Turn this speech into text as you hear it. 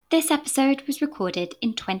This episode was recorded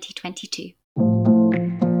in 2022.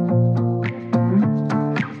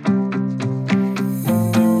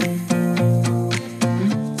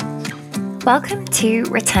 Welcome to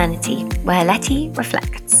Returnity, where Letty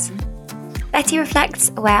reflects. Letty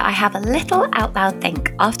Reflects, where I have a little out loud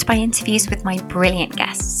think after my interviews with my brilliant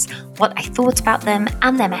guests, what I thought about them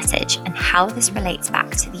and their message, and how this relates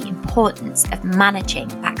back to the importance of managing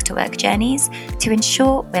back to work journeys to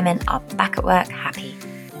ensure women are back at work happy.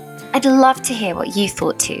 I'd love to hear what you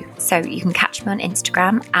thought too, so you can catch me on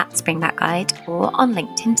Instagram at Springback Guide or on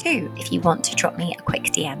LinkedIn too if you want to drop me a quick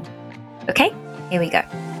DM. Okay, here we go.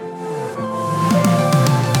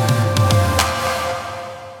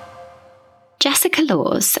 Jessica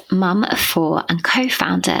Laws, mum of 4 and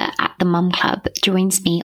co-founder at the Mum Club, joins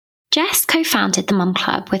me. Jess co-founded the Mum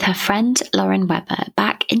Club with her friend Lauren Webber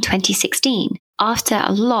back in 2016 after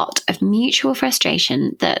a lot of mutual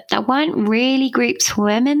frustration that there weren't really groups for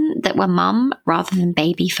women that were mum rather than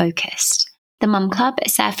baby focused. The Mum Club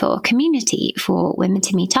is therefore a community for women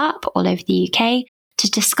to meet up all over the UK to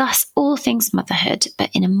discuss all things motherhood, but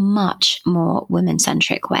in a much more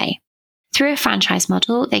women-centric way. Through a franchise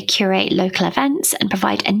model, they curate local events and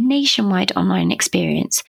provide a nationwide online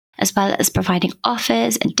experience, as well as providing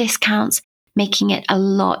offers and discounts, making it a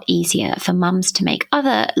lot easier for mums to make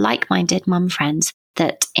other like-minded mum friends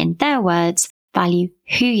that, in their words, value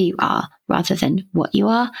who you are rather than what you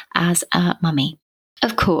are as a mummy.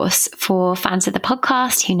 Of course, for fans of the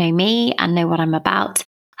podcast who know me and know what I'm about,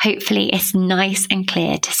 hopefully it's nice and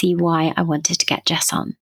clear to see why I wanted to get Jess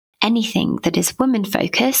on. Anything that is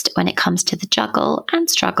women-focused when it comes to the juggle and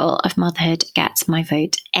struggle of motherhood gets my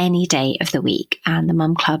vote any day of the week, and the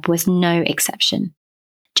Mum Club was no exception.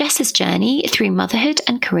 Jess's journey through motherhood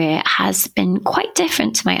and career has been quite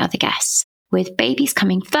different to my other guests, with babies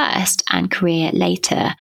coming first and career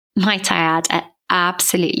later, might I add, at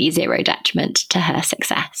absolutely zero detriment to her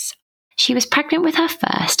success. She was pregnant with her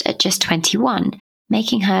first at just 21,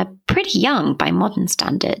 making her pretty young by modern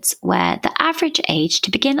standards, where the average age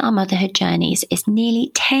to begin our motherhood journeys is nearly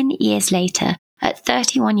 10 years later at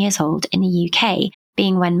 31 years old in the UK,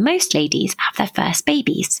 being when most ladies have their first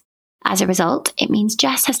babies. As a result, it means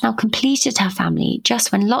Jess has now completed her family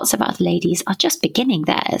just when lots of other ladies are just beginning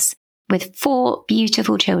theirs, with 4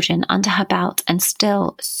 beautiful children under her belt and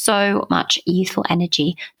still so much youthful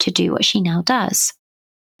energy to do what she now does.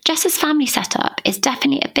 Jess's family setup is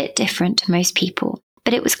definitely a bit different to most people,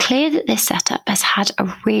 but it was clear that this setup has had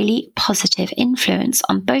a really positive influence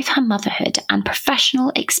on both her motherhood and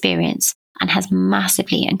professional experience and has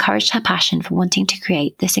massively encouraged her passion for wanting to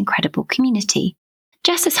create this incredible community.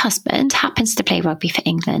 Jess's husband happens to play rugby for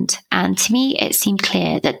England, and to me it seemed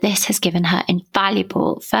clear that this has given her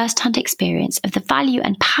invaluable first-hand experience of the value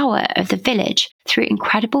and power of the village through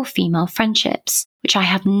incredible female friendships, which I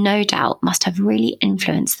have no doubt must have really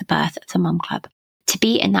influenced the birth of the Mum Club. To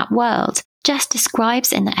be in that world, Jess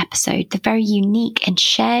describes in the episode the very unique and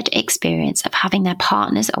shared experience of having their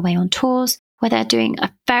partners away on tours, where they're doing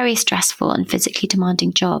a very stressful and physically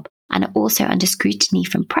demanding job, and are also under scrutiny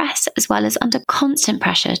from press, as well as under constant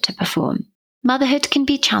pressure to perform. Motherhood can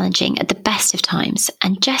be challenging at the best of times,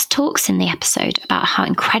 and Jess talks in the episode about how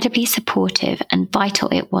incredibly supportive and vital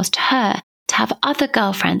it was to her to have other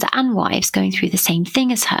girlfriends and wives going through the same thing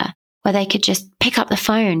as her, where they could just pick up the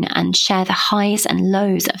phone and share the highs and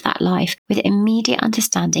lows of that life with immediate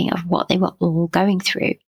understanding of what they were all going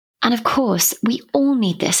through. And of course, we all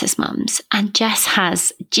need this as mums, and Jess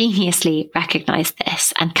has geniusly recognised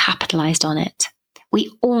this and capitalised on it.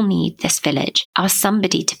 We all need this village, our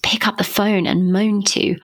somebody to pick up the phone and moan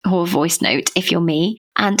to, or voice note if you're me,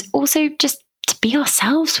 and also just to be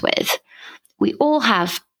ourselves with. We all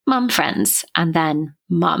have mum friends and then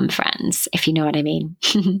mum friends, if you know what I mean.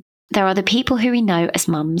 There are the people who we know as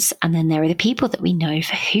mums, and then there are the people that we know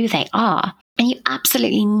for who they are. And you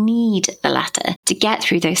absolutely need the latter to get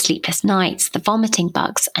through those sleepless nights, the vomiting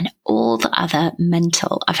bugs, and all the other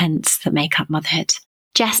mental events that make up motherhood.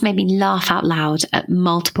 Jess made me laugh out loud at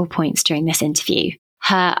multiple points during this interview.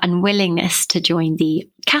 Her unwillingness to join the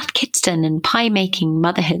Cath Kidston and pie-making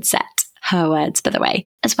motherhood set, her words, by the way,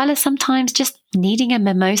 as well as sometimes just needing a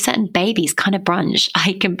mimosa and babies kind of brunch,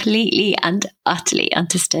 I completely and utterly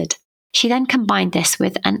understood. She then combined this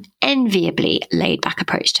with an enviably laid-back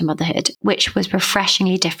approach to motherhood, which was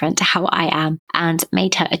refreshingly different to how I am and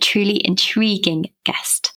made her a truly intriguing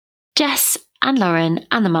guest. Jess and Lauren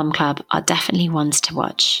and the Mum Club are definitely ones to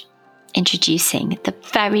watch. Introducing the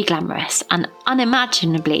very glamorous and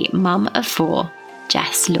unimaginably mum of 4,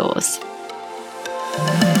 Jess Laws.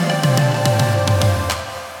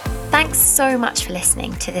 Thanks so much for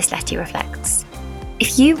listening to this Letty Reflects.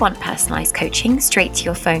 If you want personalised coaching straight to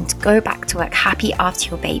your phone to go back to work happy after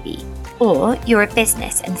your baby, or you're a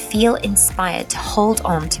business and feel inspired to hold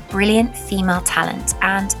on to brilliant female talent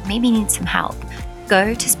and maybe need some help,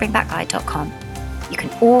 go to springbackguide.com. You can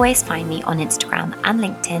always find me on Instagram and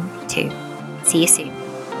LinkedIn too. See you soon.